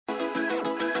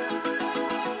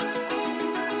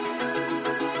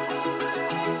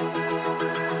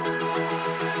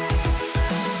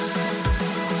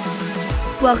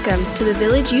Welcome to the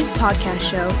Village Youth Podcast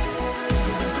Show.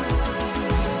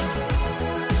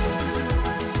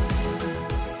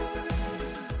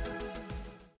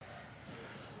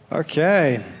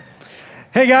 Okay.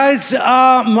 Hey guys,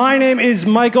 my name is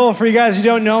Michael, for you guys who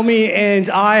don't know me, and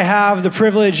I have the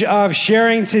privilege of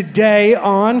sharing today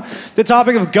on the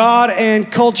topic of God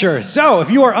and culture. So,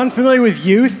 if you are unfamiliar with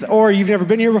youth, or you've never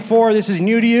been here before, this is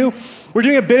new to you, we're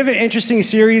doing a bit of an interesting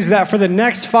series that for the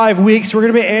next 5 weeks, we're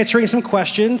going to be answering some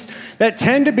questions that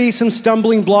tend to be some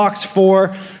stumbling blocks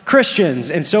for Christians.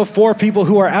 And so for people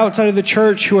who are outside of the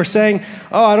church who are saying,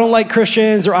 oh, I don't like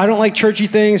Christians, or I don't like churchy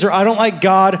things, or I don't like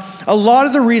God, a lot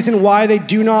of the reason why they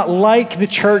do not like the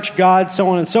church, God, so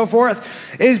on and so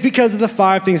forth, is because of the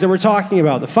 5 things that we're talking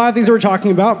about. The 5 things that we're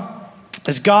talking about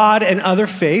is God and other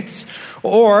faiths,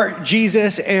 or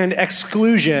Jesus and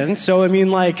exclusion. So,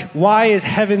 why is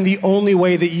heaven the only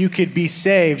way that you could be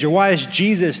saved? Or why is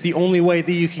Jesus the only way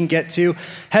that you can get to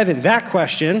heaven? That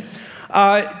question.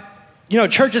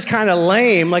 Church is kind of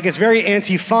lame. It's very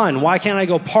anti-fun. Why can't I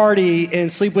go party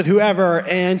and sleep with whoever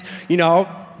and,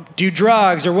 do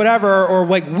drugs or whatever, or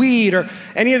weed or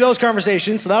any of those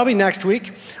conversations? So that'll be next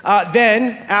week.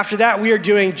 Then after that, we are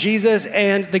doing Jesus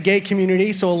and the gay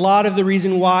community. So a lot of the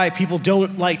reason why people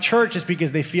don't like church is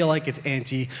because they feel like it's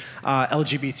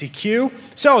anti-LGBTQ.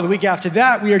 So the week after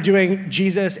that, we are doing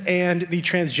Jesus and the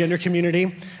transgender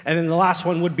community. And then the last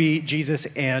one would be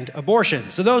Jesus and abortion.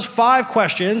 So those 5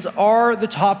 questions are the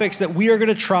topics that we are going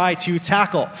to try to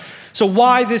tackle. So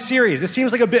why this series? It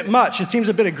seems like a bit much. It seems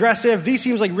a bit aggressive. These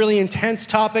seems like really intense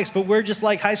topics, but we're just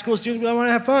like high school students. We want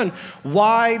to have fun.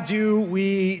 Why do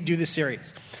we do this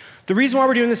series? The reason why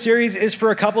we're doing this series is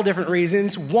for a couple different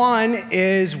reasons. One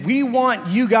is we want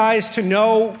you guys to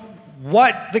know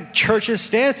what the church's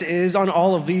stance is on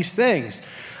all of these things.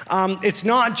 It's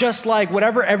not just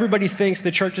whatever everybody thinks the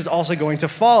church is also going to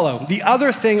follow. The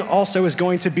other thing also is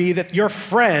going to be that your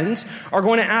friends are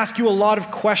going to ask you a lot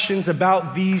of questions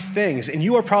about these things. And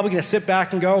you are probably going to sit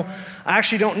back and go, I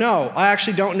actually don't know. I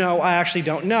actually don't know. I actually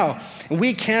don't know. And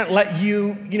we can't let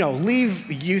you,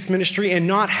 leave youth ministry and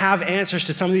not have answers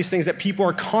to some of these things that people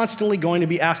are constantly going to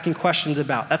be asking questions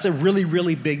about. That's a really,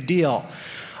 really big deal.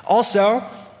 Also,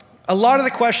 a lot of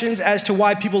the questions as to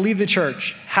why people leave the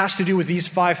church has to do with these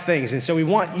 5 things. And so we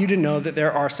want you to know that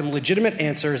there are some legitimate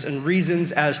answers and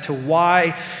reasons as to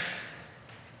why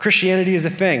Christianity is a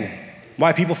thing,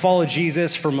 why people follow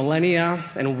Jesus for millennia,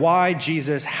 and why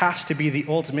Jesus has to be the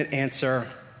ultimate answer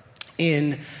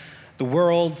in the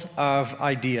world of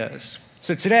ideas.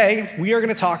 So today, we are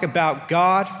going to talk about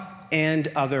God and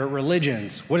other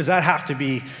religions. What does that have to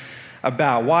be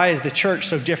about? Why is the church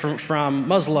so different from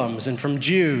Muslims and from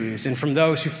Jews and from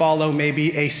those who follow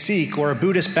maybe a Sikh or a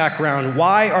Buddhist background?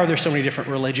 Why are there so many different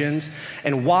religions?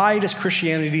 And why does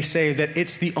Christianity say that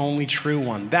it's the only true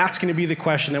one? That's going to be the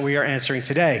question that we are answering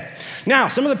today. Now,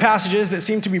 some of the passages that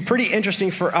seem to be pretty interesting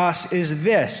for us is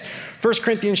this. 1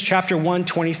 Corinthians chapter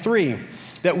 1:23,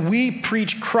 that we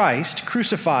preach Christ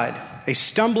crucified, a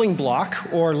stumbling block,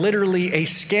 or literally a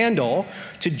scandal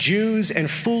to Jews and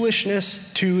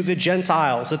foolishness to the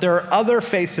Gentiles. That there are other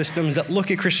faith systems that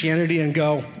look at Christianity and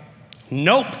go,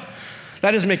 nope,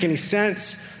 that doesn't make any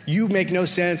sense. You make no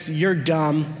sense. You're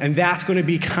dumb. And that's going to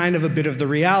be kind of a bit of the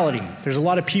reality. There's a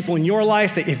lot of people in your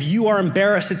life that if you are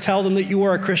embarrassed to tell them that you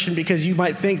are a Christian because you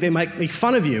might think they might make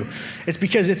fun of you, it's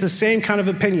because it's the same kind of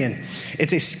opinion.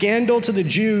 It's a scandal to the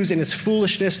Jews and it's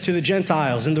foolishness to the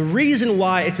Gentiles. And the reason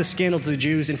why it's a scandal to the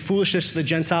Jews and foolishness to the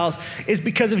Gentiles is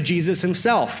because of Jesus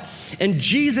himself. And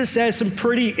Jesus says some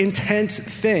pretty intense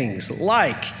things,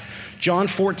 like John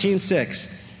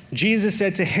 14:6. Jesus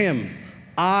said to him,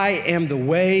 I am the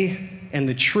way and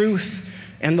the truth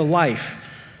and the life.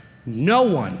 No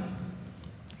one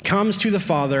comes to the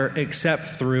Father except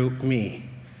through me.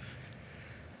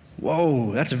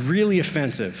 Whoa, that's really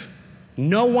offensive.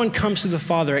 No one comes to the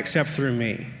Father except through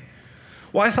me.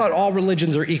 Well, I thought all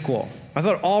religions are equal. I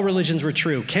thought all religions were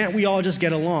true. Can't we all just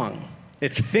get along?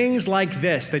 It's things like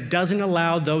this that doesn't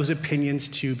allow those opinions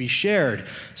to be shared.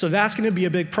 So that's going to be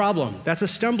a big problem. That's a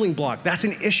stumbling block. That's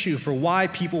an issue for why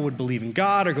people would believe in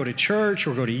God or go to church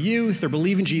or go to youth or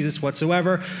believe in Jesus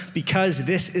whatsoever, because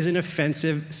this is an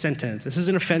offensive sentence. This is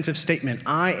an offensive statement.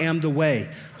 I am the way.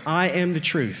 I am the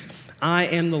truth. I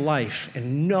am the life.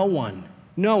 And no one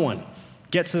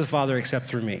gets to the Father except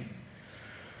through me.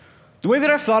 The way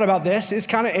that I've thought about this is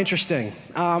kind of interesting.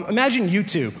 Imagine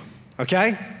YouTube,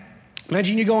 okay?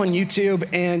 Imagine you go on YouTube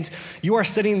and you are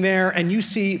sitting there and you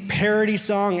see parody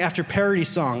song after parody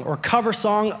song or cover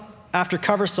song after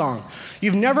cover song.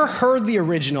 You've never heard the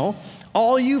original.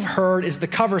 all you've heard is the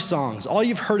cover songs. All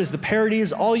you've heard is the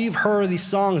parodies. All you've heard are these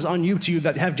songs on YouTube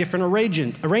that have different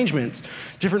arrangements,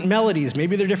 different melodies.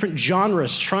 Maybe they're different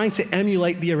genres trying to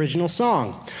emulate the original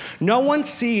song. No one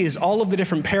sees all of the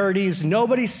different parodies.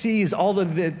 Nobody sees all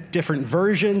of the different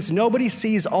versions. Nobody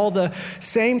sees all the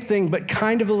same thing, but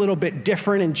kind of a little bit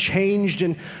different and changed.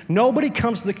 And nobody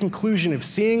comes to the conclusion of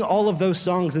seeing all of those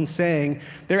songs and saying,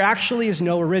 there actually is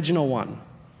no original one.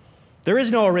 There is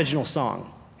no original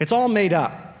song. It's all made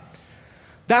up.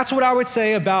 That's what I would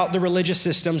say about the religious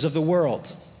systems of the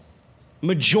world.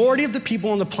 Majority of the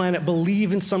people on the planet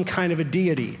believe in some kind of a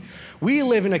deity. We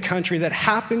live in a country that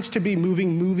happens to be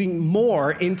moving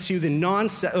more into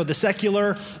the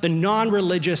secular, the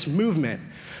non-religious movement.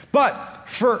 But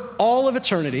for all of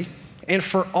eternity and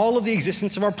for all of the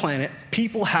existence of our planet,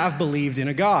 people have believed in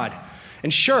a God.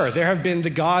 And sure, there have been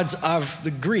the gods of the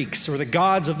Greeks or the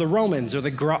gods of the Romans or the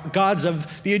gods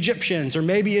of the Egyptians, or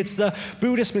maybe it's the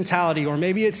Buddhist mentality, or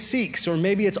maybe it's Sikhs, or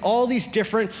maybe it's all these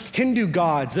different Hindu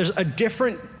gods. There's a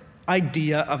different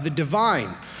idea of the divine.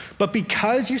 But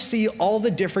because you see all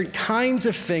the different kinds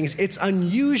of things, it's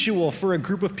unusual for a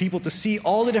group of people to see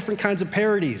all the different kinds of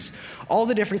parodies, all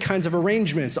the different kinds of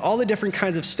arrangements, all the different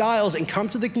kinds of styles, and come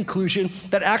to the conclusion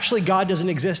that actually God doesn't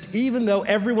exist, even though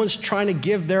everyone's trying to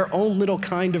give their own little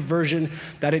kind of version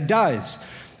that it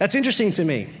does. That's interesting to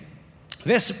me.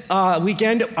 This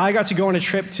weekend, I got to go on a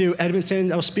trip to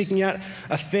Edmonton. I was speaking at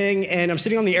a thing, and I'm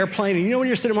sitting on the airplane, and you know when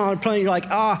you're sitting on a plane, you're like,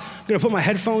 I'm going to put my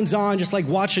headphones on, just like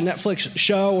watch a Netflix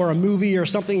show or a movie or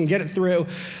something and get it through.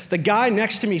 The guy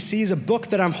next to me sees a book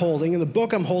that I'm holding, and the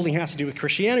book I'm holding has to do with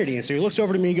Christianity. And so he looks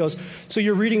over to me and goes, so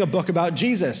you're reading a book about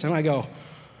Jesus? And I go,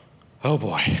 oh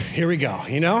boy, here we go,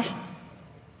 you know?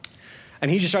 And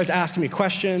he just starts asking me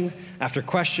question after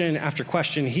question after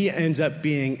question. He ends up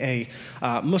being a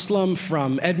Muslim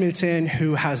from Edmonton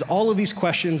who has all of these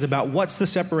questions about what's the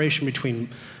separation between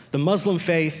the Muslim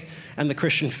faith and the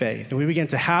Christian faith. And we begin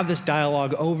to have this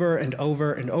dialogue over and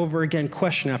over and over again,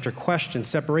 question after question,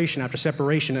 separation after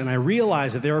separation. And I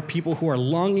realize that there are people who are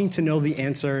longing to know the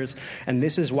answers, and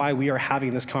this is why we are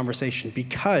having this conversation.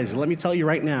 Because, let me tell you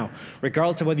right now,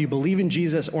 regardless of whether you believe in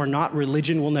Jesus or not,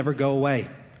 religion will never go away.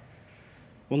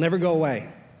 Will never go away.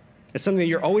 It's something that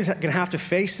you're always going to have to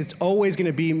face. It's always going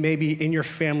to be maybe in your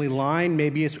family line,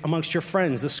 maybe it's amongst your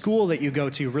friends, the school that you go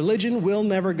to. Religion will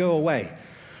never go away.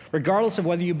 Regardless of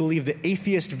whether you believe the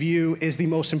atheist view is the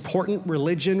most important,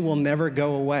 religion will never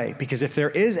go away. Because if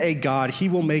there is a God, he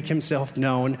will make himself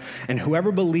known, and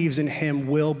whoever believes in him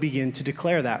will begin to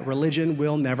declare that. Religion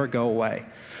will never go away.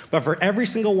 But for every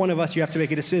single one of us, you have to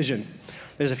make a decision.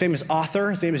 There's a famous author,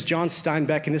 his name is John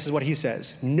Steinbeck, and this is what he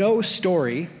says. No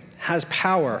story has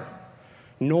power,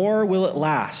 nor will it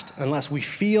last unless we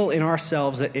feel in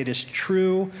ourselves that it is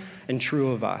true and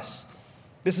true of us.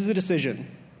 This is a decision.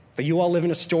 That you all live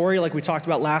in a story like we talked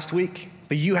about last week,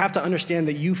 but you have to understand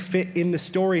that you fit in the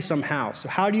story somehow. So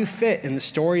how do you fit in the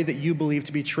story that you believe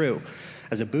to be true?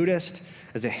 As a Buddhist,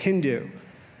 as a Hindu,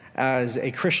 as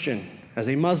a Christian, as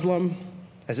a Muslim,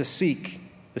 as a Sikh,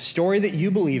 the story that you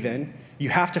believe in, you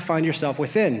have to find yourself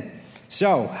within.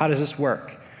 So, how does this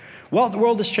work? Well, the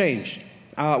world has changed.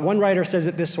 One writer says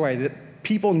it this way, that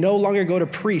people no longer go to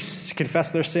priests to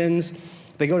confess their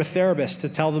sins. They go to therapists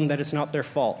to tell them that it's not their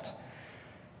fault.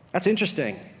 That's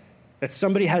interesting, that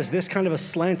somebody has this kind of a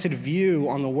slanted view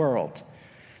on the world.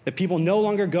 That people no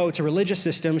longer go to religious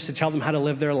systems to tell them how to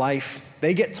live their life.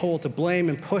 They get told to blame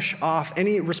and push off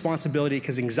any responsibility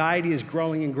because anxiety is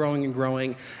growing and growing and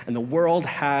growing, and the world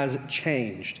has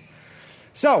changed.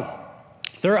 So,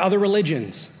 there are other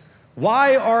religions.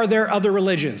 Why are there other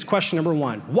religions? Question number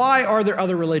one. Why are there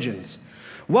other religions?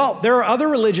 Well, there are other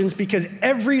religions because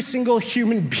every single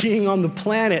human being on the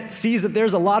planet sees that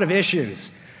there's a lot of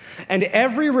issues. And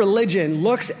every religion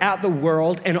looks at the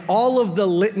world and all of the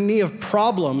litany of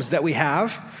problems that we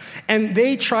have, and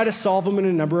they try to solve them in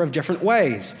a number of different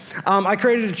ways. I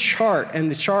created a chart,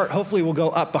 and the chart hopefully will go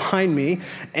up behind me,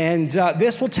 and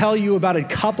this will tell you about a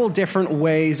couple different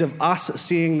ways of us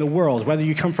seeing the world, whether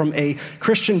you come from a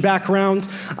Christian background,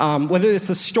 whether it's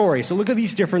the story. So look at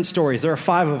these different stories. There are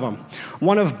 5 of them.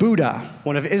 One of Buddha,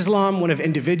 one of Islam, one of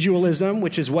individualism,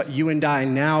 which is what you and I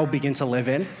now begin to live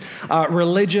in.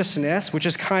 Religiousness, which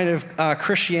is kind of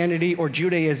Christianity or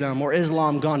Judaism or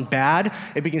Islam gone bad.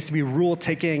 It begins to be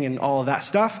rule-taking and all of that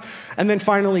stuff. And then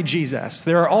finally, Jesus.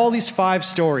 There are all these 5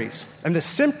 stories. And the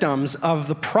symptoms of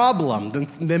the problem,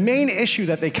 the main issue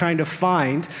that they kind of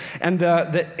find, and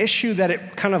the issue that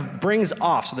it kind of brings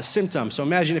off, so the symptoms. So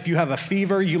imagine if you have a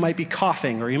fever, you might be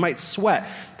coughing or you might sweat.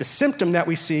 The symptom that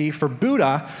we see for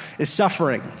Buddha is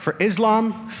suffering. For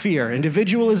Islam, fear.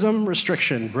 Individualism,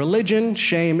 restriction. Religion,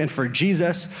 shame. And for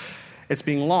Jesus, it's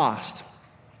being lost.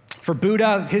 For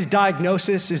Buddha, his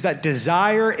diagnosis is that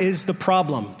desire is the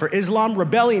problem. For Islam,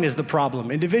 rebellion is the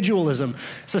problem. Individualism,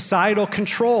 societal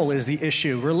control is the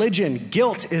issue. Religion,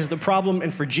 guilt is the problem.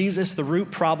 And for Jesus, the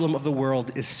root problem of the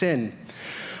world is sin.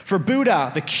 For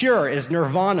Buddha, the cure is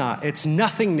nirvana. It's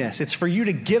nothingness. It's for you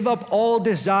to give up all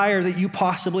desire that you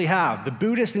possibly have. The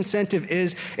Buddhist incentive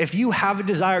is if you have a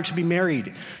desire to be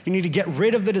married, you need to get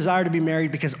rid of the desire to be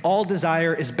married because all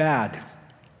desire is bad.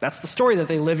 That's the story that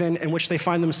they live in which they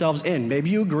find themselves in.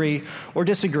 Maybe you agree or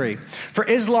disagree. For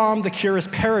Islam, the cure is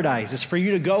paradise. It's for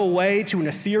you to go away to an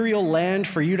ethereal land,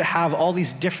 for you to have all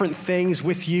these different things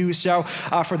with you. So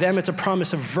for them, it's a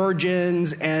promise of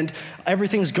virgins and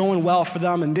everything's going well for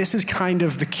them. And this is kind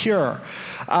of the cure.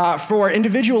 For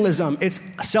individualism,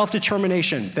 it's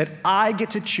self-determination, that I get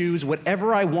to choose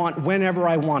whatever I want, whenever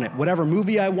I want it, whatever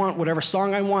movie I want, whatever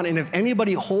song I want. And if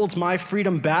anybody holds my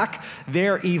freedom back,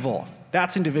 they're evil.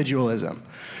 That's individualism.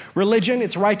 Religion,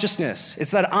 it's righteousness.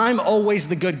 It's that I'm always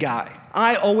the good guy.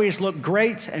 I always look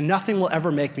great and nothing will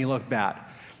ever make me look bad.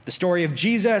 The story of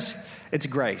Jesus, it's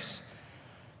grace.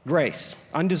 Grace,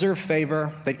 undeserved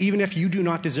favor, that even if you do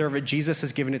not deserve it, Jesus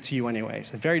has given it to you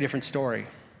anyways. A very different story.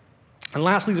 And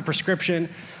lastly, the prescription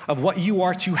of what you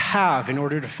are to have in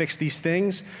order to fix these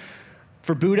things.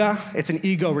 For Buddha, it's an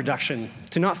ego reduction.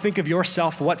 To not think of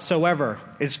yourself whatsoever.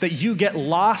 It's that you get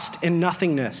lost in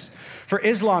nothingness. For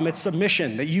Islam, it's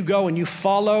submission, that you go and you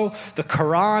follow the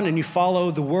Quran and you follow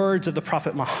the words of the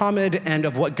Prophet Muhammad and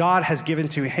of what God has given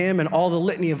to him and all the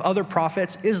litany of other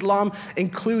prophets. Islam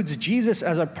includes Jesus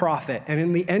as a prophet. And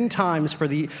in the end times for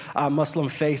the Muslim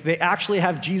faith, they actually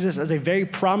have Jesus as a very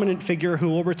prominent figure who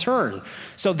will return.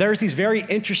 So there's these very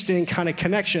interesting kind of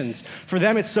connections. For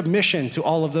them, it's submission to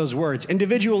all of those words.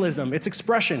 Individualism, it's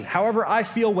expression. However I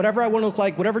feel, whatever I want to look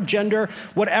like, whatever gender,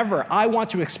 whatever, I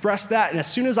want to express that. And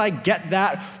as soon as I get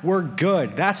that, we're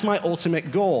good. That's my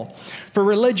ultimate goal. For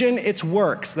religion, it's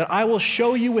works, that I will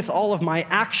show you with all of my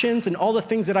actions and all the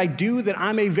things that I do that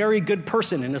I'm a very good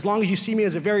person. And as long as you see me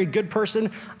as a very good person,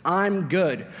 I'm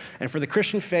good. And for the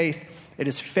Christian faith, it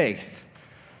is faith.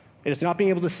 It is not being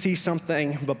able to see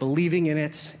something, but believing in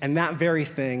it. And that very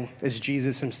thing is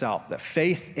Jesus himself. That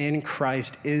faith in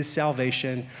Christ is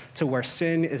salvation to where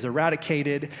sin is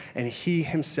eradicated and he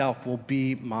himself will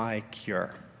be my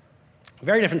cure.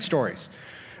 Very different stories,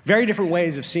 very different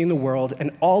ways of seeing the world,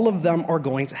 and all of them are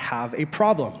going to have a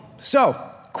problem. So,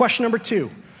 question number 2.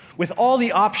 With all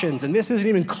the options, and this isn't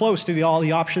even close to all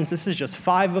the options, this is just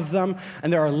 5 of them,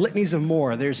 and there are litanies of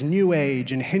more. There's New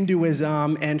Age and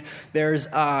Hinduism, and there's,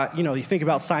 you think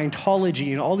about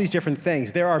Scientology and all these different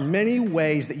things. There are many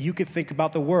ways that you could think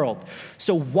about the world.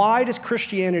 So why does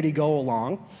Christianity go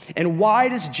along, and why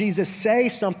does Jesus say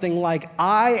something like,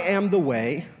 I am the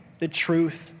way, the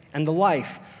truth, and the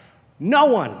life? No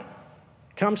one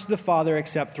comes to the Father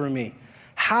except through me.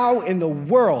 How in the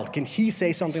world can he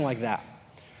say something like that?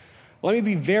 Let me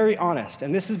be very honest,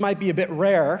 and this might be a bit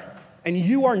rare, and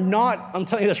you are not, I'm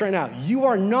telling you this right now, you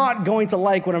are not going to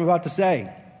like what I'm about to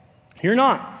say. You're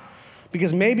not.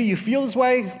 Because maybe you feel this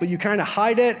way, but you kind of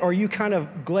hide it, or you kind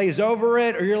of glaze over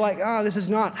it, or you're like, this is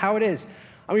not how it is.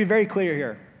 I'm going to be very clear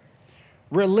here.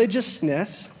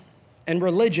 Religiousness and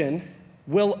religion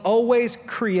will always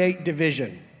create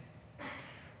division.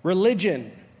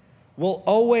 Religion will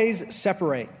always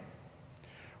separate.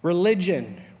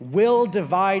 Religion will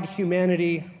divide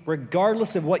humanity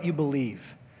regardless of what you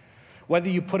believe. Whether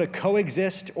you put a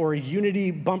coexist or a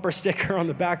unity bumper sticker on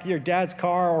the back of your dad's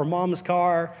car or mom's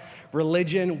car,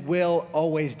 religion will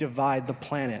always divide the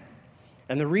planet.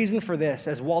 And the reason for this,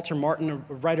 as Walter Martin,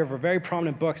 a writer of a very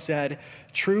prominent book, said,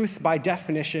 truth by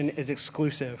definition is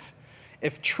exclusive.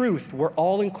 If truth were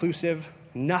all-inclusive,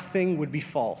 nothing would be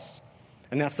false.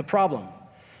 And that's the problem.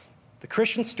 The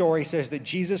Christian story says that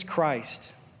Jesus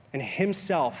Christ and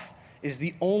himself is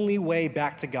the only way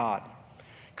back to God.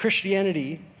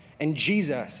 Christianity and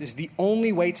Jesus is the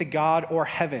only way to God or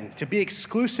heaven. To be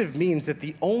exclusive means that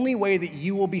the only way that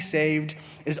you will be saved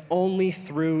is only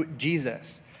through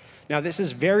Jesus. Now, this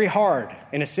is very hard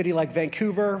in a city like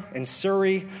Vancouver and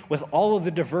Surrey with all of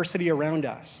the diversity around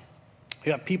us.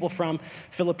 We have people from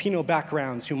Filipino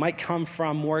backgrounds who might come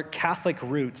from more Catholic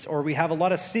roots, or we have a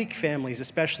lot of Sikh families,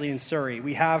 especially in Surrey.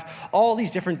 We have all these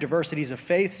different diversities of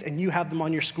faiths, and you have them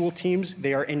on your school teams.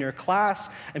 They are in your class,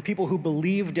 and people who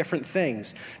believe different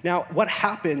things. Now, what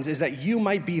happens is that you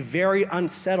might be very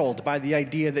unsettled by the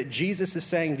idea that Jesus is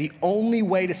saying the only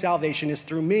way to salvation is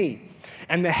through me.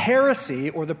 And the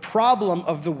heresy or the problem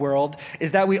of the world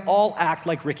is that we all act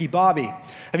like Ricky Bobby.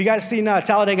 Have you guys seen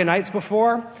Talladega Nights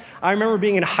before? I remember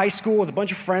being in high school with a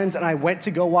bunch of friends, and I went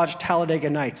to go watch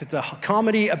Talladega Nights. It's a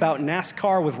comedy about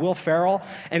NASCAR with Will Ferrell,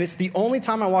 and it's the only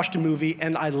time I watched a movie,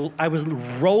 and I was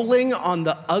rolling on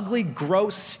the ugly,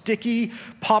 gross, sticky,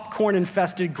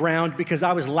 popcorn-infested ground because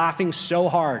I was laughing so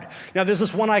hard. Now, there's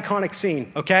this one iconic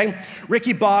scene, okay?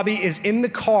 Ricky Bobby is in the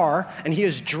car, and he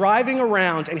is driving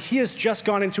around, and he has just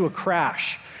gone into a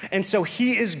crash. And so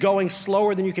he is going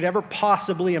slower than you could ever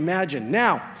possibly imagine.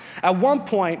 Now, at one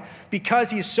point, because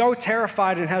he's so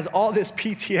terrified and has all this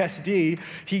PTSD,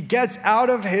 he gets out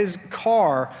of his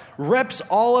car, rips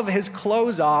all of his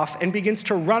clothes off, and begins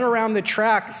to run around the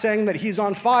track saying that he's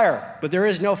on fire, but there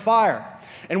is no fire.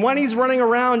 And when he's running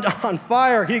around on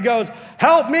fire, he goes,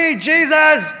 "Help me,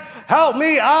 Jesus! Help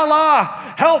me,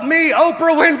 Allah! Help me,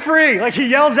 Oprah Winfrey!" Like, he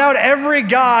yells out every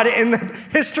god in the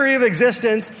history of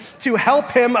existence to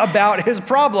help him about his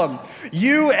problem.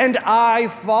 You and I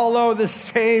follow the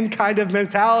same kind of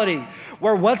mentality,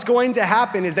 where what's going to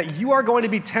happen is that you are going to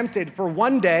be tempted for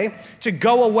one day to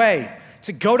go away,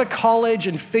 to go to college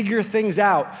and figure things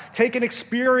out, take an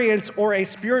experience or a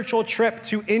spiritual trip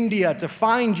to India to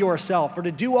find yourself, or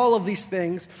to do all of these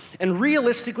things. And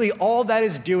realistically, all that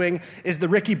is doing is the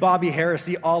Ricky Bobby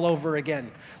heresy all over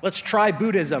again. Let's try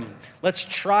Buddhism. Let's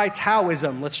try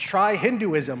Taoism. Let's try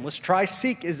Hinduism. Let's try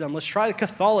Sikhism. Let's try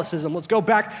Catholicism. Let's go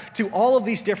back to all of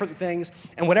these different things.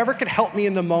 And whatever could help me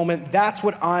in the moment, that's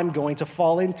what I'm going to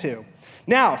fall into.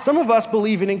 Now, some of us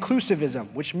believe in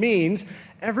inclusivism, which means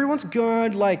everyone's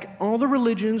good, like all the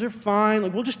religions are fine,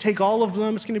 like we'll just take all of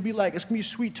them, it's gonna be a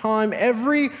sweet time.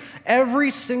 Every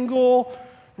single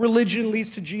religion leads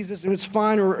to Jesus and it's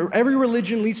fine, or every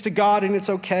religion leads to God and it's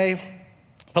okay.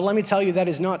 But let me tell you, that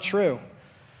is not true.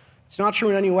 It's not true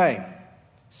in any way.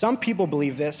 Some people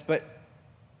believe this, but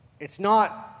it's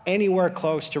not anywhere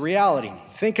close to reality.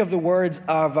 Think of the words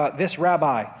of this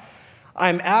rabbi.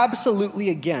 "I'm absolutely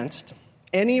against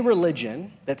any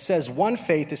religion that says one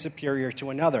faith is superior to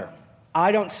another.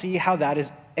 I don't see how that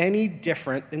is any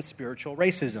different than spiritual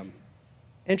racism."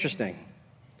 Interesting.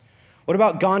 What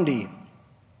about Gandhi?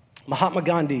 Mahatma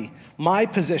Gandhi. "My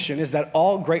position is that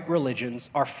all great religions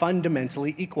are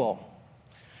fundamentally equal."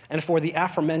 And for the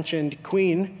aforementioned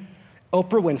Queen,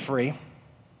 Oprah Winfrey,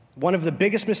 one of the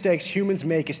biggest mistakes humans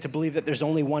make is to believe that there's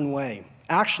only one way.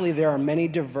 Actually, there are many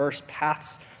diverse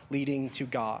paths leading to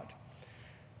God.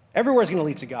 Everywhere is going to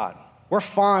lead to God. We're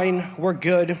fine, we're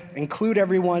good, include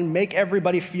everyone, make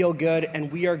everybody feel good,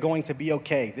 and we are going to be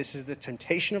okay. This is the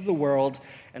temptation of the world,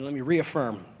 and let me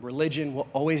reaffirm, religion will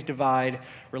always divide,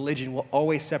 religion will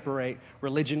always separate,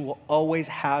 religion will always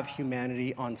have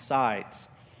humanity on sides.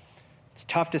 It's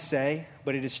tough to say,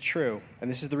 but it is true,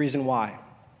 and this is the reason why.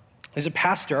 There's a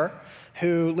pastor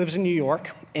who lives in New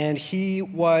York, and he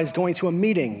was going to a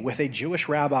meeting with a Jewish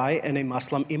rabbi and a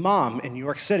Muslim imam in New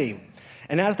York City.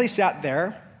 And as they sat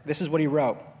there, this is what he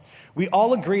wrote. "We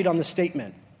all agreed on the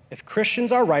statement. If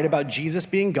Christians are right about Jesus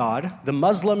being God, the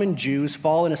Muslim and Jews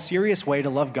fall in a serious way to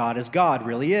love God as God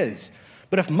really is.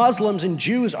 But if Muslims and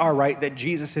Jews are right that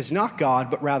Jesus is not God,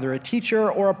 but rather a teacher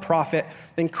or a prophet,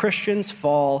 then Christians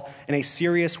fall in a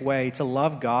serious way to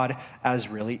love God as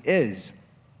really is."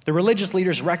 The religious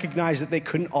leaders recognized that they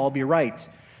couldn't all be right.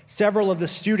 Several of the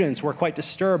students were quite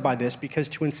disturbed by this because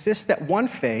to insist that one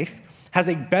faith has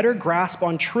a better grasp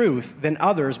on truth than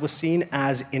others was seen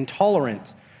as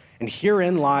intolerant. And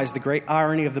herein lies the great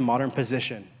irony of the modern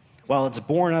position. While it's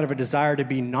born out of a desire to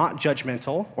be not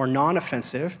judgmental or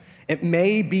non-offensive, it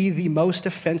may be the most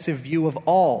offensive view of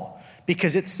all,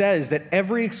 because it says that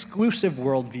every exclusive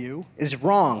worldview is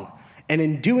wrong, and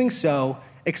in doing so,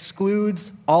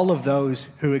 excludes all of those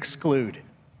who exclude.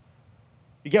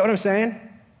 You get what I'm saying?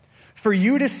 For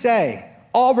you to say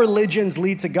all religions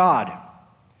lead to God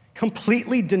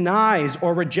completely denies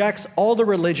or rejects all the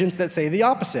religions that say the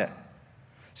opposite.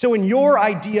 So in your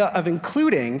idea of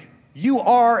including, you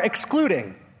are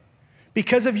excluding.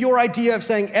 Because of your idea of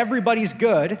saying everybody's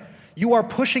good, you are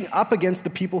pushing up against the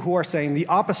people who are saying the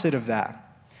opposite of that.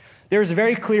 There's a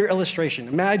very clear illustration.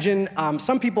 Imagine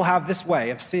some people have this way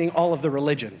of seeing all of the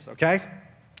religions, okay?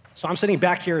 So I'm sitting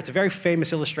back here. It's a very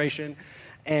famous illustration.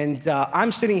 And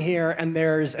I'm sitting here, and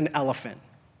there's an elephant,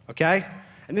 okay?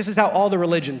 And this is how all the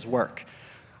religions work.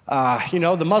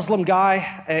 The Muslim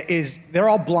guy they're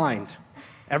all blind.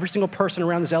 Every single person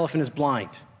around this elephant is blind.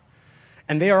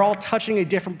 And they are all touching a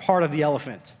different part of the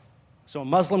elephant. So a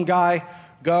Muslim guy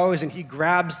goes and he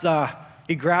grabs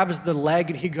the leg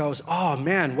and he goes, oh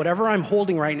man, whatever I'm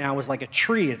holding right now is like a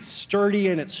tree. It's sturdy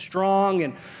and it's strong.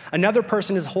 And another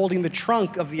person is holding the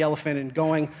trunk of the elephant and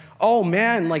going, oh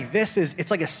man,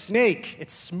 it's like a snake.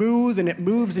 It's smooth and it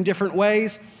moves in different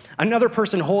ways. Another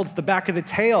person holds the back of the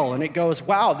tail and it goes,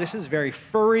 wow, this is very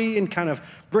furry and kind of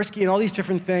brisky and all these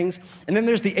different things. And then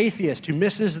there's the atheist who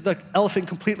misses the elephant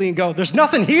completely and goes, there's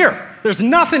nothing here. There's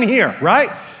nothing here,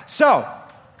 right? So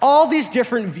all these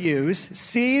different views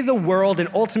see the world and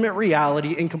ultimate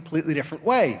reality in completely different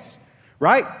ways,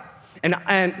 right?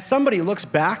 And somebody looks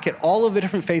back at all of the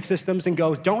different faith systems and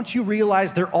goes, don't you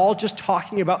realize they're all just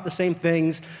talking about the same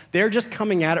things? They're just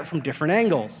coming at it from different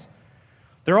angles.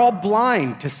 They're all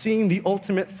blind to seeing the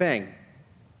ultimate thing.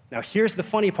 Now, here's the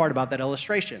funny part about that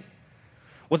illustration.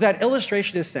 What that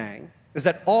illustration is saying is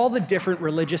that all the different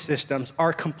religious systems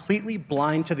are completely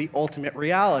blind to the ultimate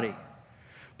reality.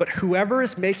 But whoever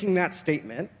is making that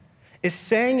statement is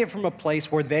saying it from a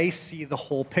place where they see the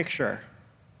whole picture.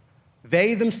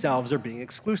 They themselves are being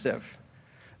exclusive.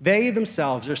 They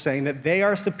themselves are saying that they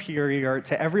are superior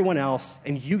to everyone else,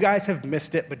 and you guys have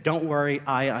missed it, but don't worry,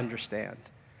 I understand.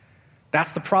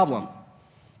 That's the problem.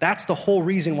 That's the whole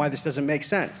reason why this doesn't make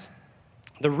sense.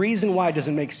 The reason why it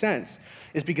doesn't make sense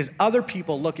is because other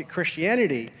people look at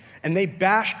Christianity and they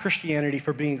bash Christianity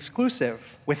for being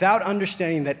exclusive without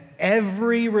understanding that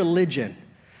every religion,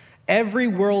 every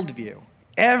worldview,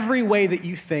 every way that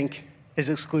you think is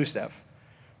exclusive.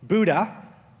 Buddha,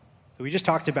 who we just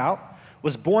talked about,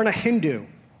 was born a Hindu,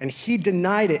 and he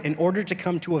denied it in order to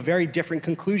come to a very different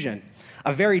conclusion,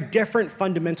 a very different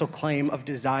fundamental claim of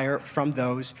desire from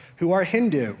those who are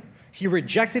Hindu. He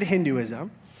rejected Hinduism,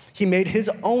 he made his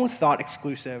own thought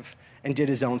exclusive, and did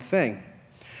his own thing.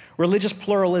 Religious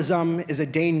pluralism is a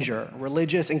danger.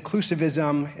 Religious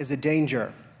inclusivism is a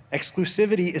danger.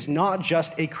 Exclusivity is not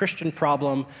just a Christian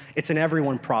problem, it's an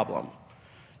everyone problem.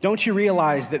 Don't you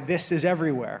realize that this is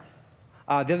everywhere?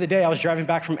 The other day I was driving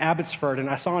back from Abbotsford and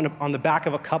I saw on the back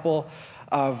of a couple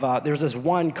of, there was this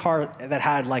one car that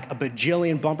had like a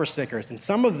bajillion bumper stickers, and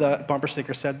some of the bumper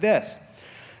stickers said this: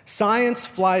 science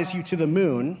flies you to the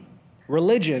moon,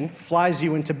 religion flies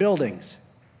you into buildings.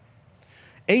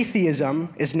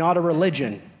 Atheism is not a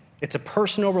religion, it's a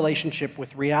personal relationship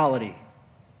with reality.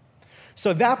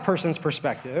 So that person's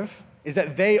perspective is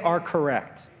that they are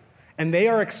correct, and they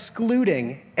are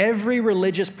excluding every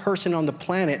religious person on the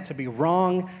planet to be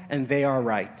wrong, and they are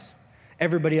right.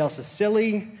 Everybody else is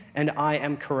silly, and I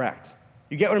am correct.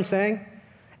 You get what I'm saying?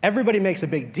 Everybody makes a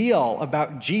big deal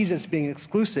about Jesus being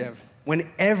exclusive when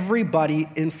everybody,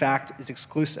 in fact, is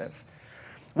exclusive.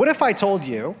 What if I told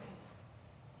you,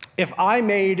 if I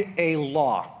made a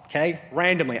law, okay,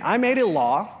 randomly, I made a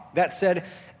law that said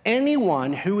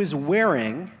anyone who is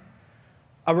wearing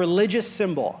a religious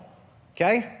symbol,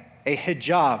 okay, a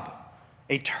hijab,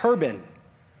 a turban,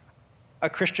 a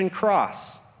Christian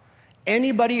cross,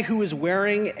 anybody who is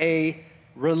wearing a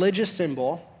religious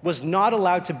symbol was not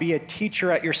allowed to be a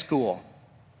teacher at your school.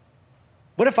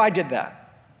 What if I did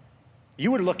that?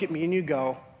 You would look at me and you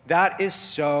go, that is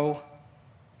so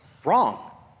wrong.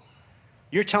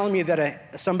 You're telling me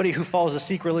that somebody who follows a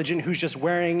Sikh religion who's just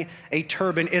wearing a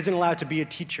turban isn't allowed to be a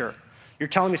teacher. You're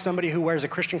telling me somebody who wears a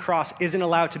Christian cross isn't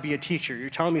allowed to be a teacher. You're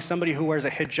telling me somebody who wears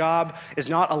a hijab is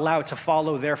not allowed to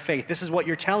follow their faith. This is what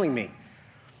you're telling me.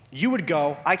 You would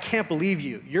go, I can't believe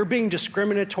you. You're being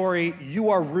discriminatory. You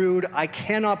are rude. I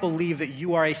cannot believe that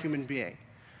you are a human being.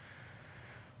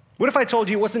 What if I told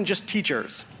you it wasn't just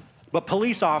teachers, but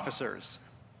police officers,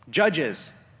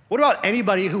 judges? What about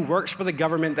anybody who works for the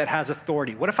government that has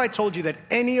authority? What if I told you that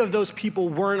any of those people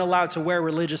weren't allowed to wear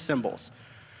religious symbols?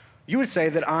 You would say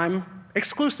that I'm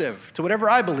exclusive to whatever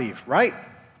I believe, right?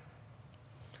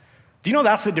 Do you know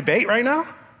that's the debate right now?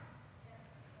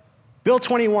 Bill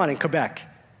 21 in Quebec.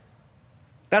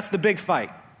 That's the big fight.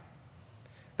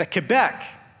 That Quebec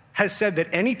has said that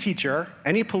any teacher,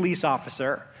 any police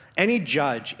officer, any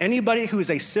judge, anybody who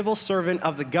is a civil servant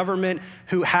of the government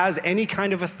who has any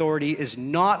kind of authority is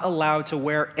not allowed to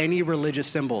wear any religious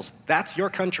symbols. That's your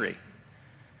country.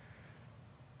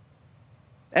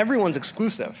 Everyone's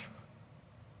exclusive.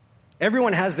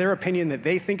 Everyone has their opinion that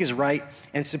they think is right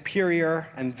and superior,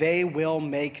 and they will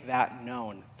make that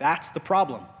known. That's the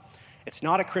problem. It's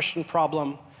not a Christian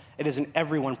problem. It is an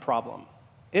everyone problem.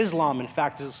 Islam, in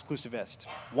fact, is exclusivist.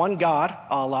 One God,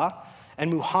 Allah, and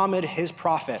Muhammad, his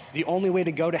prophet. The only way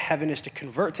to go to heaven is to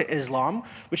convert to Islam,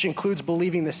 which includes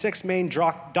believing the 6 main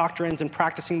doctrines and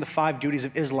practicing the 5 duties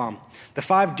of Islam. The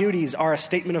 5 duties are a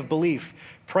statement of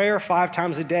belief: prayer 5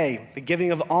 times a day, the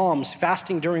giving of alms,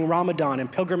 fasting during Ramadan, and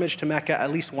pilgrimage to Mecca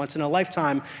at least once in a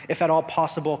lifetime, if at all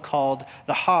possible, called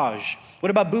the Hajj. What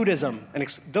about Buddhism and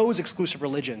those exclusive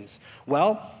religions?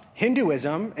 Well,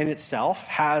 Hinduism in itself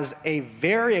has a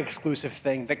very exclusive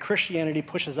thing that Christianity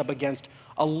pushes up against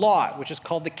a lot, which is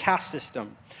called the caste system,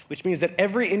 which means that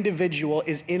every individual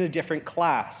is in a different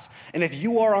class. And if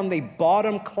you are on the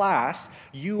bottom class,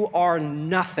 you are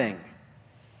nothing.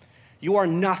 You are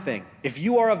nothing. If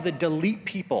you are of the Dalit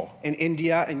people in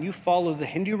India and you follow the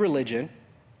Hindu religion,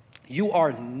 you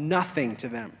are nothing to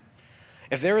them.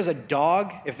 If there is a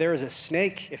dog, if there is a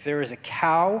snake, if there is a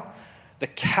cow,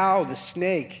 the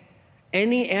snake,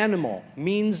 any animal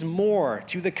means more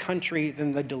to the country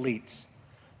than the Dalits.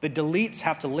 The Dalits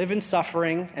have to live in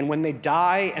suffering, and when they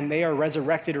die and they are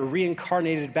resurrected or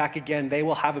reincarnated back again, they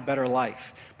will have a better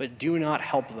life. But do not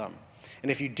help them.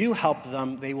 And if you do help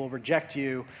them, they will reject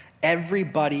you.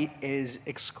 Everybody is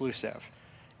exclusive.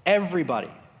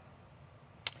 Everybody.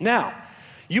 Now,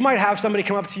 you might have somebody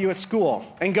come up to you at school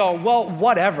and go, well,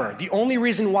 whatever. The only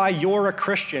reason why you're a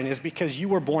Christian is because you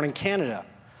were born in Canada.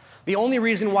 The only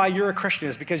reason why you're a Christian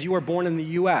is because you were born in the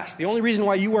US. The only reason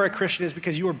why you are a Christian is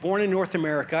because you were born in North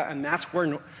America, and that's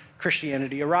where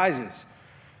Christianity arises.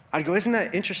 I'd go, isn't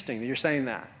that interesting that you're saying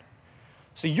that?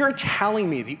 So you're telling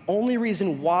me the only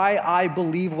reason why I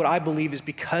believe what I believe is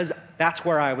because that's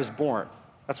where I was born.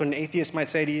 That's what an atheist might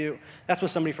say to you. That's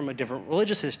what somebody from a different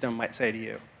religious system might say to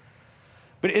you.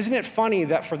 But isn't it funny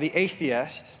that for the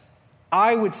atheist,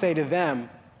 I would say to them,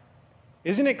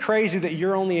 isn't it crazy that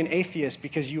you're only an atheist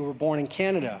because you were born in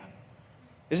Canada?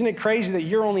 Isn't it crazy that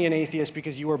you're only an atheist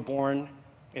because you were born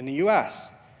in the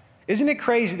US? Isn't it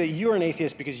crazy that you're an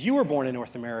atheist because you were born in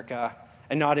North America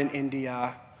and not in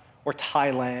India or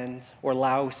Thailand or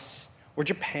Laos or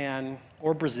Japan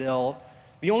or Brazil?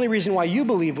 The only reason why you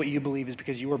believe what you believe is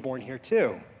because you were born here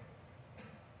too.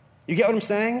 You get what I'm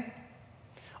saying?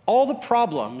 All the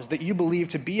problems that you believe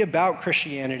to be about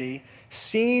Christianity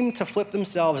seem to flip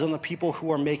themselves on the people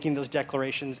who are making those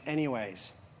declarations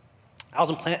anyways.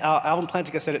 Alvin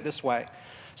Plantinga said it this way: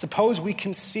 suppose we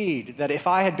concede that if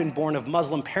I had been born of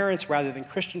Muslim parents rather than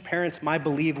Christian parents, my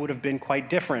belief would have been quite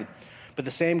different. But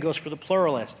the same goes for the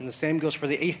pluralist, and the same goes for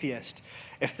the atheist.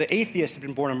 If the atheist had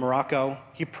been born in Morocco,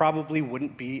 he probably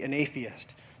wouldn't be an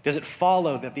atheist. Does it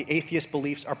follow that the atheist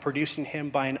beliefs are produced in him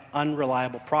by an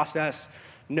unreliable process?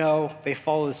 No, they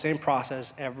follow the same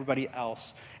process everybody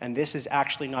else. And this is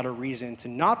actually not a reason to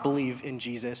not believe in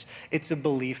Jesus. It's a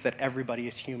belief that everybody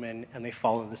is human and they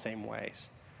follow the same ways.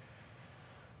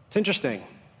 It's interesting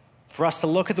for us to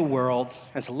look at the world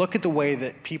and to look at the way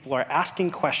that people are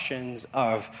asking questions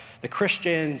of the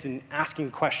Christians and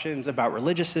asking questions about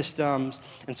religious systems.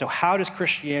 And so how does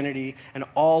Christianity and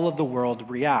all of the world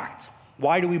react?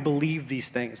 Why do we believe these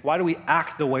things? Why do we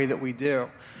act the way that we do?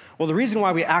 Well, the reason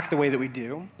why we act the way that we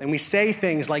do, and we say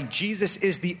things like Jesus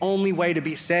is the only way to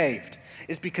be saved,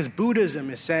 is because Buddhism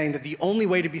is saying that the only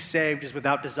way to be saved is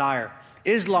without desire.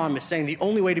 Islam is saying the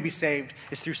only way to be saved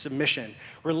is through submission.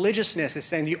 Religiousness is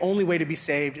saying the only way to be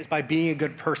saved is by being a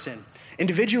good person.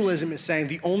 Individualism is saying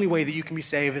the only way that you can be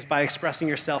saved is by expressing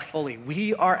yourself fully.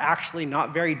 We are actually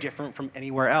not very different from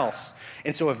anywhere else.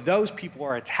 And so if those people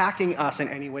are attacking us in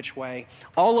any which way,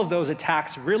 all of those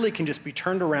attacks really can just be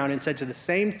turned around and said to the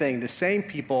same thing, the same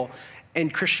people,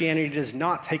 and Christianity does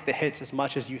not take the hits as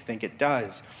much as you think it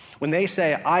does. When they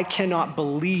say, I cannot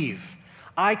believe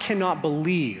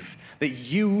that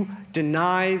you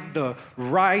deny the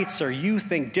rights or you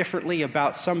think differently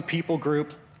about some people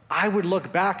group, I would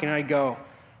look back and I'd go,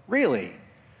 really?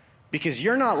 Because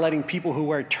you're not letting people who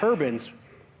wear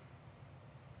turbans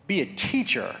be a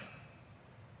teacher.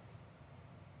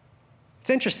 It's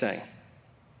interesting.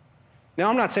 Now,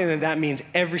 I'm not saying that that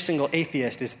means every single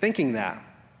atheist is thinking that,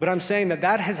 but I'm saying that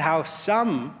that is how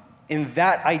some in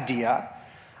that idea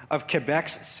of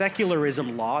Quebec's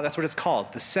secularism law, that's what it's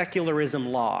called, the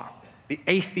secularism law, the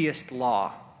atheist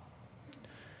law.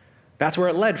 That's where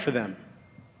it led for them.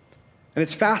 And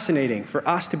it's fascinating for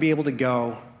us to be able to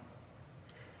go,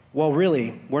 well,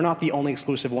 really, we're not the only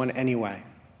exclusive one anyway.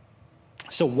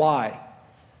 So why?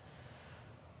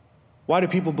 Why do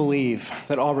people believe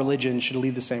that all religions should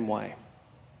lead the same way?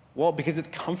 Well, because it's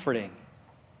comforting.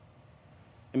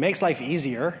 It makes life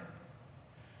easier.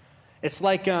 It's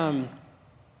like,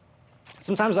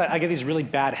 sometimes I get these really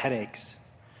bad headaches.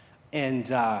 And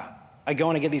I go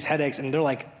and I get these headaches, and they're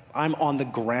like I'm on the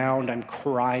ground, I'm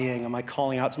crying, I'm like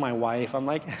calling out to my wife. I'm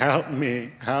like, help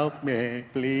me,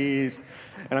 please.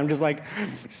 And I'm just like,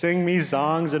 sing me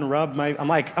songs and I'm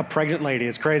like a pregnant lady,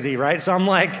 it's crazy, right? So I'm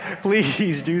like,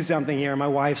 please do something here. My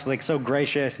wife's like so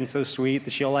gracious and so sweet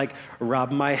that she'll like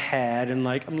rub my head and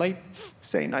like, I'm like,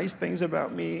 say nice things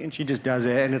about me. And she just does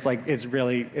it. And it's like,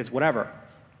 it's whatever.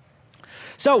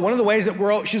 So one of the ways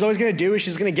that she's always going to do is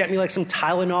she's going to get me like some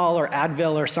Tylenol or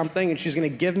Advil or something, and she's going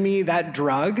to give me that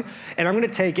drug, and I'm going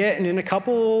to take it, and in a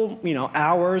couple,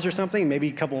 hours or something, maybe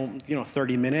a couple,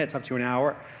 30 minutes up to an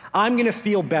hour, I'm going to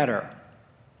feel better,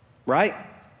 right?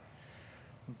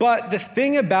 But the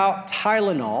thing about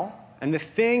Tylenol and the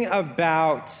thing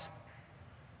about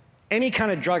any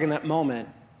kind of drug in that moment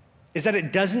is that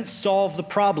it doesn't solve the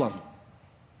problem.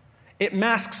 It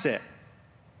masks it.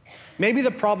 Maybe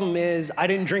the problem is I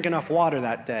didn't drink enough water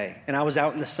that day and I was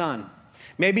out in the sun.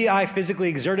 Maybe I physically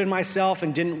exerted myself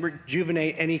and didn't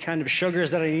rejuvenate any kind of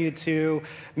sugars that I needed to.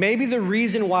 Maybe the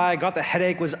reason why I got the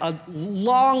headache was a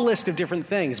long list of different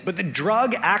things, but the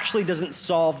drug actually doesn't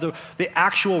solve the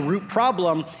actual root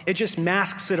problem. It just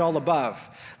masks it all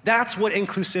above. That's what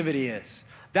inclusivity is.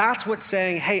 That's what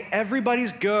saying, hey,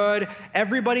 everybody's good.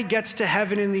 Everybody gets to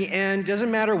heaven in the end.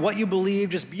 Doesn't matter what you believe,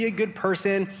 just be a good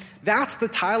person. That's the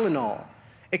Tylenol.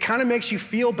 It kind of makes you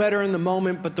feel better in the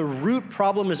moment, but the root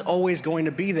problem is always going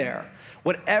to be there.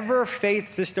 Whatever faith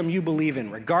system you believe in,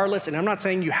 regardless, and I'm not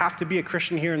saying you have to be a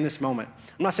Christian here in this moment.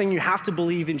 I'm not saying you have to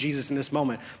believe in Jesus in this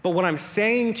moment. But what I'm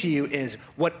saying to you is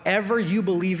whatever you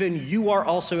believe in, you are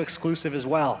also exclusive as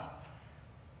well.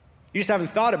 You just haven't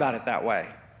thought about it that way.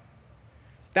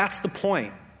 That's the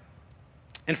point.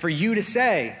 And for you to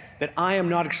say that I am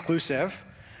not exclusive,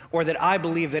 or that I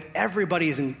believe that everybody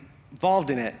is involved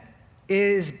in it,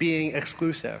 is being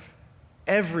exclusive.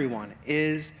 Everyone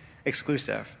is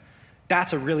exclusive.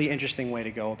 That's a really interesting way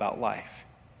to go about life.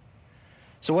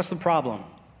 So what's the problem?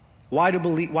 Why do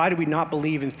we not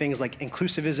believe in things like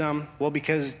inclusivism? Well,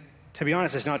 because, to be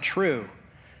honest, it's not true.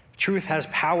 Truth has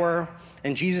power,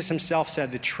 and Jesus himself said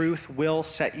the truth will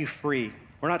set you free.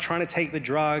 We're not trying to take the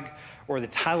drug or the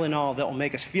Tylenol that will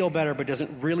make us feel better but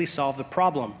doesn't really solve the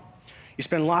problem. You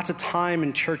spend lots of time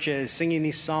in churches singing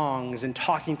these songs and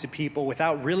talking to people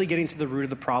without really getting to the root of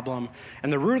the problem.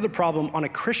 And the root of the problem on a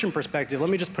Christian perspective, let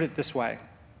me just put it this way.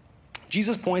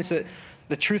 Jesus points that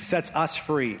the truth sets us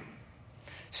free.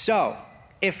 So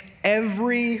if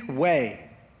there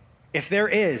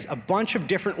is a bunch of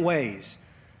different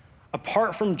ways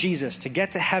apart from Jesus to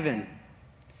get to heaven,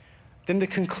 then the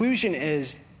conclusion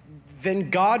is,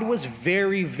 then God was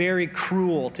very, very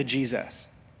cruel to Jesus.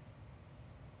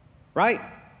 Right?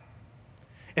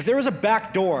 If there was a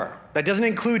back door that doesn't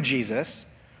include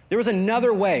Jesus, there was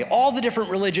another way. All the different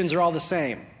religions are all the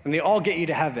same, and they all get you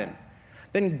to heaven.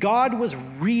 Then God was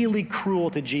really cruel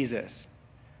to Jesus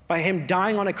by him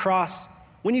dying on a cross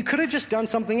when you could have just done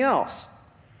something else.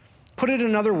 Put it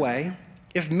another way,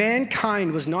 if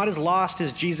mankind was not as lost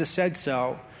as Jesus said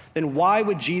so, then why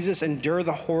would Jesus endure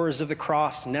the horrors of the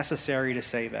cross necessary to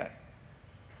save it?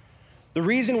 The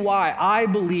reason why I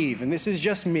believe, and this is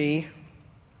just me,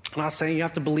 I'm not saying you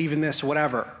have to believe in this,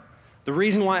 whatever. The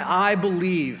reason why I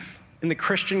believe in the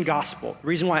Christian gospel, the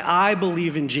reason why I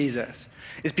believe in Jesus,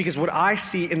 is because what I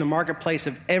see in the marketplace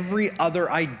of every other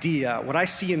idea, what I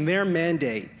see in their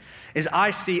mandate, is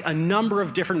I see a number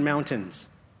of different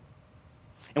mountains.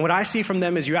 And what I see from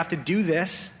them is you have to do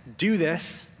this, do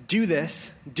this, do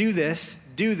this, do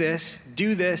this, do this,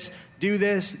 do this, do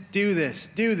this, do this,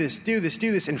 do this, do this,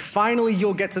 do this, and finally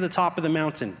you'll get to the top of the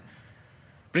mountain.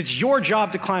 But it's your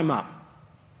job to climb up.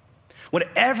 What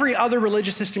every other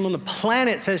religious system on the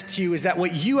planet says to you is that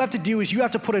what you have to do is you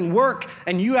have to put in work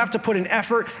and you have to put in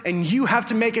effort and you have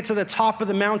to make it to the top of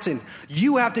the mountain.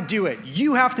 You have to do it.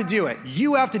 You have to do it.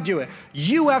 You have to do it.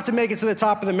 You have to make it to the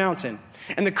top of the mountain.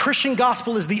 And the Christian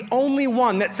gospel is the only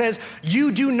one that says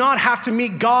you do not have to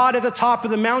meet God at the top of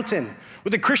the mountain.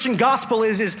 What the Christian gospel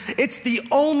is it's the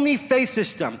only faith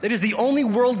system. It is the only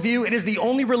worldview. It is the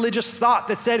only religious thought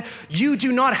that said you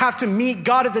do not have to meet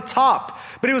God at the top.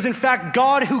 But it was in fact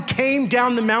God who came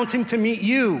down the mountain to meet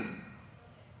you.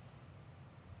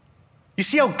 You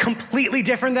see how completely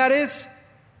different that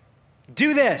is?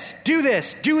 Do this, do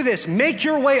this, do this. Make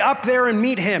your way up there and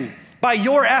meet him by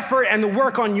your effort and the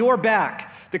work on your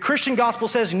back. The Christian gospel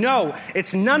says, no,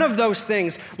 it's none of those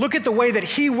things. Look at the way that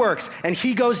he works, and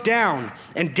he goes down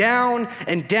and down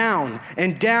and down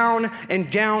and down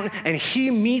and down, and he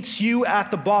meets you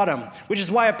at the bottom, which is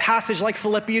why a passage like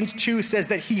Philippians 2 says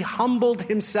that he humbled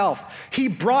himself. He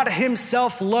brought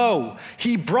himself low.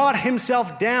 He brought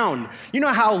himself down. You know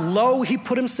how low he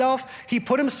put himself? He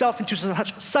put himself into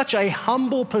such a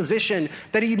humble position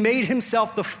that he made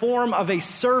himself the form of a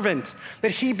servant,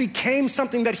 that he became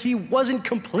something that he wasn't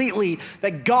completely,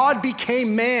 that God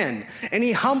became man. And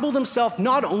he humbled himself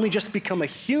not only just to become a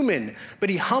human, but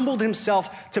he humbled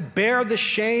himself to bear the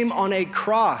shame on a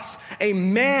cross. A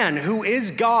man who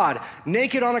is God,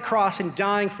 naked on a cross and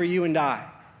dying for you and I.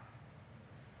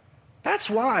 That's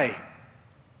why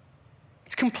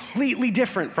it's completely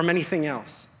different from anything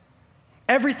else.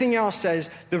 Everything else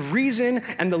says the reason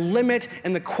and the limit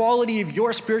and the quality of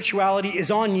your spirituality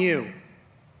is on you.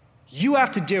 You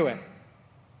have to do it.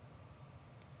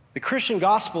 The Christian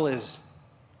gospel is,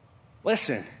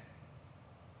 listen,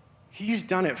 he's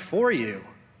done it for you.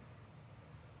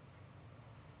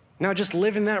 Now just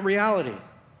live in that reality.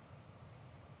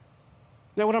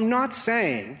 Now what I'm not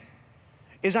saying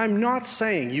is I'm not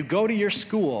saying you go to your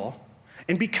school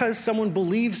and because someone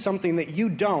believes something that you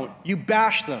don't, you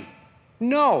bash them.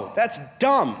 No, that's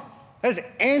dumb. That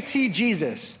is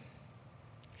anti-Jesus.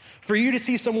 For you to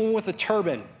see someone with a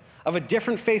turban of a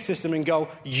different faith system and go,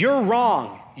 you're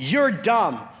wrong, you're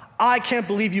dumb, I can't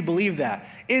believe you believe that,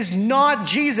 is not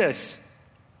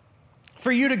Jesus.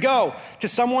 For you to go to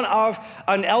someone of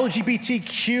an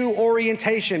LGBTQ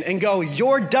orientation and go,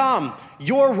 you're dumb,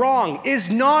 you're wrong,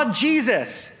 is not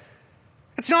Jesus.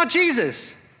 It's not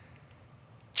Jesus.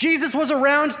 Jesus was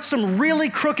around some really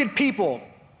crooked people.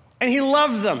 And he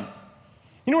loved them.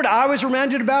 You know what I was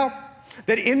reminded about?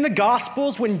 That in the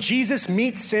Gospels, when Jesus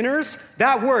meets sinners,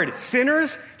 that word,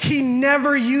 sinners, he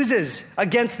never uses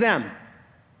against them.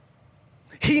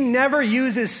 He never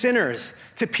uses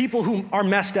sinners to people who are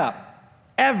messed up,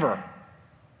 ever.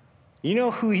 You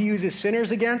know who he uses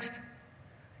sinners against?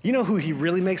 You know who he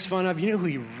really makes fun of? You know who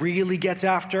he really gets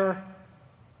after?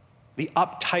 The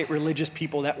uptight religious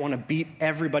people that want to beat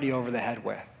everybody over the head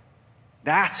with.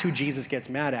 That's who Jesus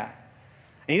gets mad at.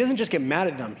 And he doesn't just get mad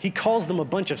at them. He calls them a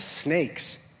bunch of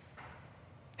snakes.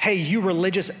 Hey, you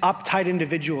religious, uptight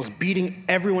individuals beating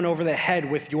everyone over the head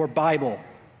with your Bible.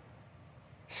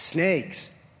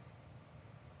 Snakes.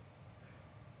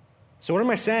 So what am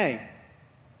I saying?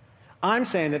 I'm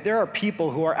saying that there are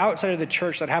people who are outside of the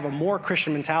church that have a more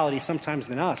Christian mentality sometimes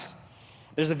than us.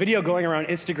 There's a video going around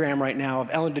Instagram right now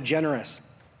of Ellen DeGeneres.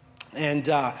 And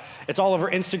it's all over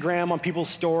Instagram on people's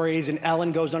stories, and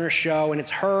Ellen goes on her show, and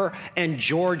it's her and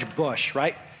George Bush,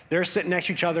 right? They're sitting next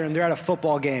to each other, and they're at a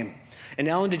football game. And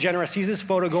Ellen DeGeneres sees this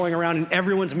photo going around, and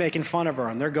everyone's making fun of her.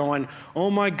 And they're going, oh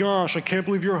my gosh, I can't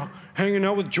believe you're hanging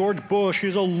out with George Bush.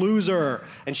 He's a loser.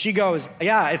 And she goes,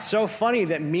 yeah, it's so funny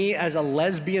that me as a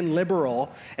lesbian liberal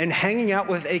and hanging out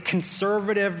with a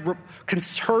conservative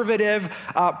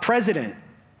president,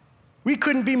 we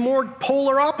couldn't be more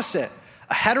polar opposite.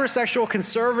 A heterosexual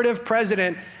conservative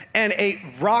president and a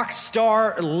rock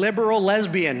star liberal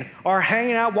lesbian are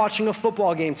hanging out watching a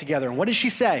football game together. And what does she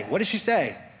say? What does she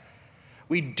say?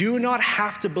 We do not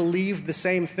have to believe the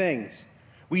same things.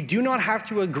 We do not have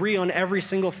to agree on every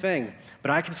single thing,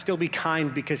 but I can still be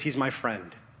kind because he's my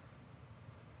friend.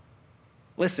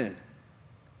 Listen,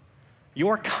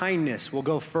 your kindness will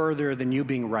go further than you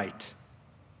being right.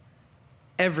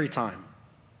 Every time.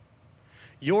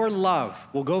 Your love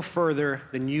will go further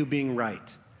than you being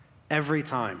right every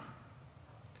time.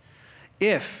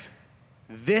 If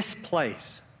this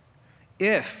place,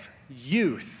 if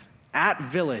youth at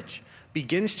Village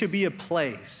begins to be a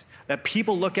place that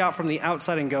people look out from the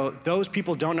outside and go, those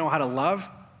people don't know how to love,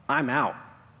 I'm out.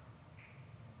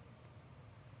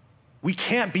 We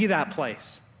can't be that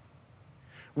place.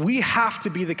 We have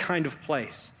to be the kind of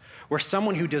place where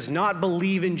someone who does not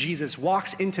believe in Jesus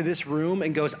walks into this room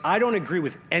and goes, I don't agree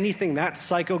with anything that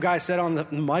psycho guy said on the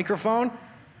microphone,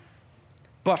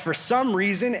 but for some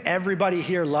reason, everybody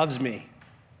here loves me.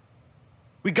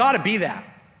 We gotta be that.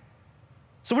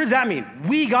 So what does that mean?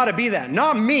 We gotta be that.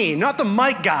 Not me, not the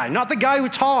mic guy, not the guy who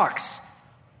talks.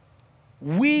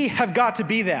 We have got to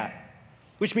be that.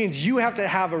 Which means you have to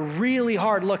have a really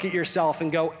hard look at yourself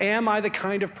and go, am I the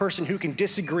kind of person who can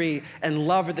disagree and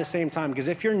love at the same time? Because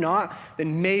if you're not,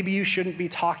 then maybe you shouldn't be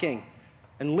talking.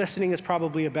 And listening is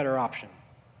probably a better option.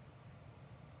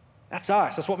 That's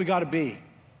us. That's what we got to be.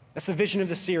 That's the vision of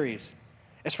the series.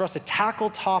 It's for us to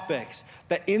tackle topics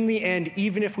that in the end,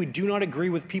 even if we do not agree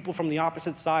with people from the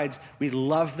opposite sides, we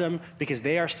love them because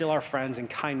they are still our friends and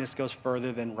kindness goes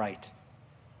further than right.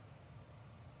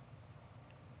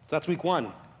 So that's week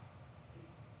one.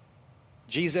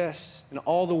 Jesus, in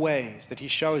all the ways that he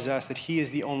shows us that he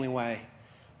is the only way,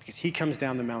 because he comes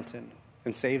down the mountain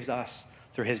and saves us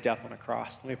through his death on a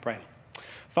cross. Let me pray.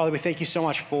 Father, we thank you so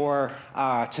much for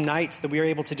tonight, that we are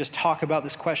able to just talk about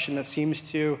this question that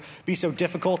seems to be so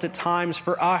difficult at times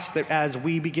for us, that as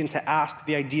we begin to ask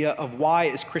the idea of why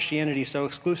is Christianity so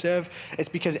exclusive, it's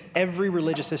because every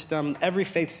religious system, every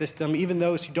faith system, even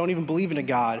those who don't even believe in a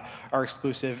God, are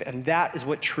exclusive, and that is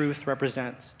what truth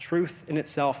represents. Truth in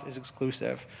itself is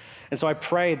exclusive. And so I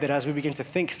pray that as we begin to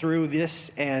think through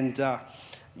this and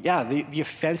the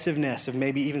offensiveness of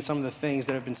maybe even some of the things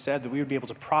that have been said, that we would be able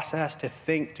to process, to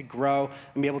think, to grow,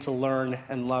 and be able to learn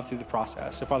and love through the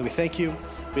process. So Father, we thank you.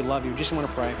 We love you. We just want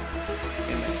to pray.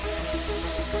 Amen.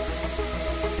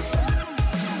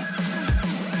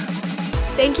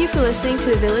 Thank you for listening to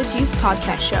the Village Youth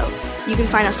Podcast Show. You can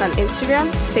find us on Instagram,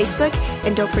 Facebook,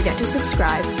 and don't forget to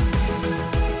subscribe.